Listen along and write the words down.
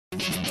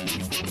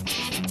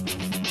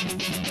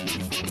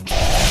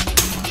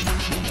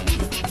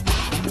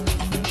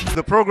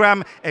The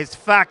program is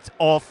Fact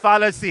or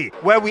Fallacy,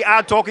 where we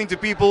are talking to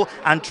people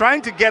and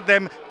trying to get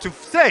them to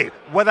say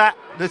whether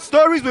the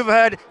stories we've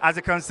heard as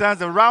it concerns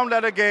the round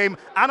letter game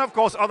and of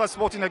course other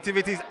sporting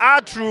activities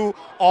are true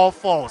or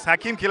false.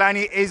 Hakeem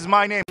Kilani is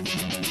my name.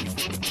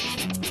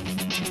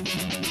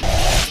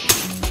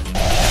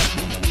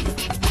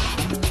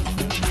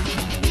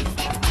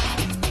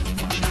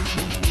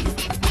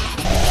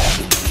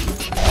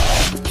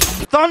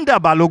 Thunder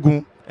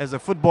Balogun is a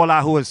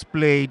footballer who has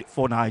played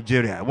for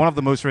Nigeria, one of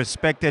the most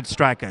respected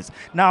strikers.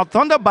 Now,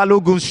 Thunder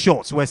Balogun's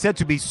shots were said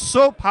to be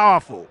so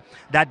powerful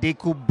that they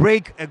could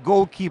break a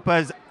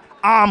goalkeeper's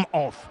arm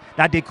off,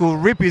 that they could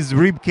rip his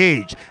rib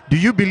cage. Do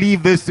you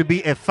believe this to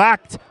be a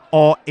fact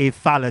or a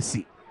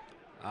fallacy?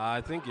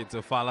 I think it's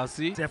a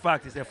fallacy. It's a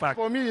fact, it's a fact.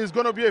 For me, it's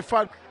going to be a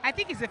fact. I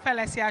think it's a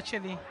fallacy,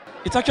 actually.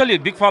 It's actually a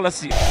big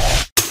fallacy.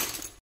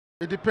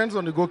 It depends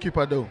on the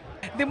goalkeeper, though.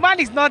 The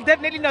man is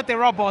definitely not a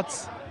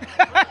robot.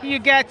 You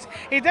get,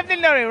 he's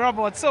definitely not a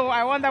robot. So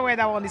I wonder where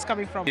that one is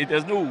coming from.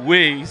 There's no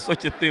way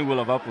such a thing will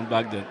have happened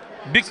back then.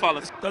 Big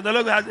fallacy. Thunder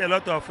has a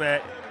lot of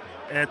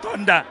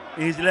thunder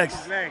in his legs.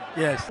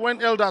 Yes.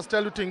 When elders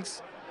tell you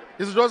things,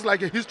 it's just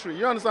like a history.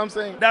 You understand what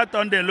I'm saying? That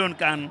thunder alone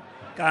can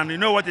you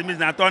know what it means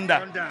now?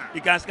 Thunder.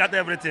 It can scatter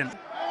everything.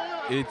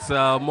 It's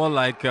more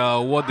like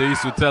what they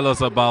used to tell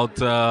us about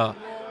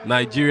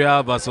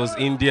Nigeria versus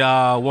India,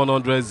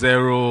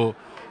 100-0,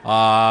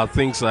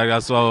 things like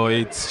that. So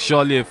it's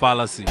surely a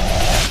fallacy.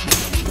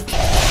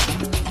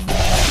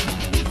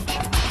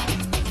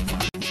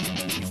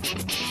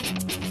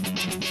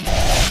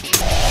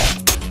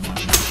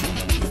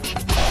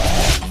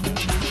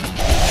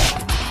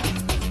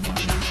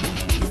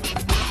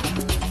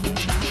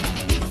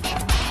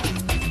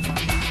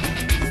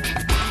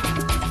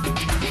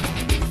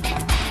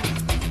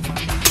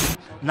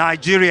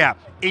 Nigeria,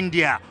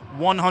 India,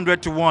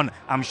 100-1.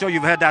 I'm sure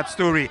you've heard that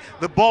story.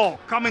 The ball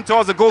coming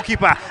towards the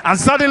goalkeeper and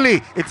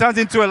suddenly it turns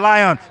into a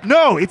lion.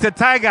 No, it's a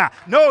tiger.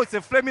 No, it's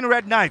a flaming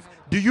red knife.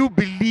 Do you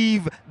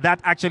believe that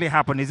actually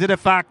happened? Is it a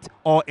fact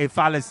or a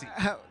fallacy?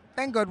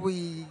 Thank God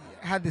we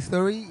had the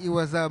story. It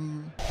was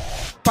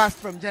passed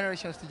from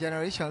generations to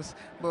generations.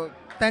 But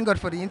thank God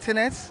for the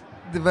internet,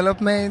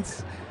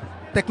 development,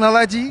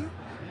 technology.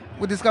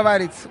 We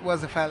discovered it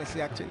was a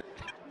fallacy actually.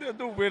 There's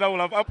no way that will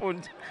have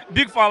happened.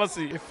 Big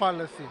fallacy. A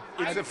fallacy.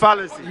 It's a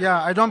fallacy.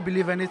 Yeah, I don't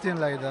believe anything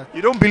like that.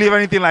 You don't believe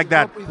anything like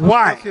that? It's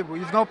Why? Not possible.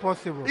 It's not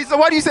possible. So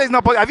why do you say it's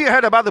not possible? Have you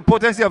heard about the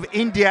potency of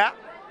India?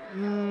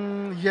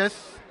 Yes.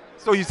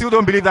 So you still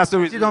don't believe that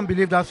story? I still don't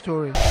believe that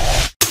story.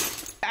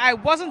 I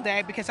wasn't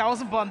there because I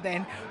wasn't born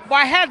then, but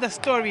I heard the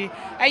story.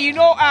 And you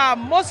know,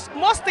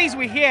 most things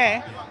we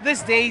hear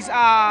these days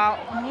are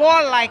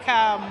more like,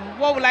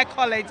 what would I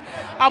call it?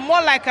 Are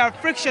more like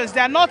frictions.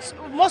 They're not,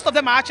 most of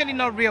them are actually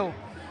not real.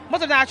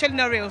 Most of them are actually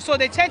not real. So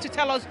they tend to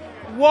tell us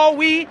what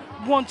we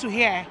want to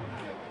hear.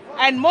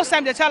 And most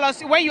times they tell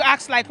us, when you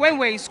ask, like when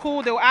we're in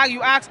school, you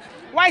ask,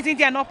 why is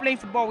India not playing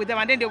football with them?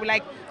 And then they were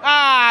like,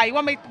 you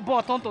want me to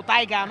ball to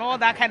tiger and all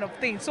that kind of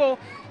thing. So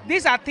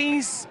these are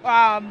things.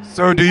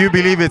 So do you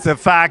believe it's a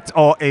fact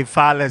or a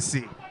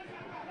fallacy?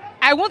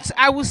 I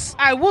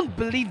won't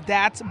believe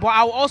that, but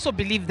I will also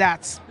believe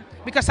that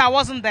because I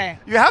wasn't there.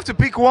 You have to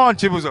pick one,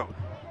 Chibuzo.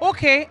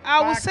 Okay,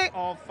 I will say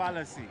or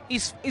fallacy.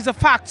 It's a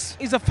fact.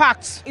 It's a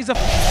fact. It's a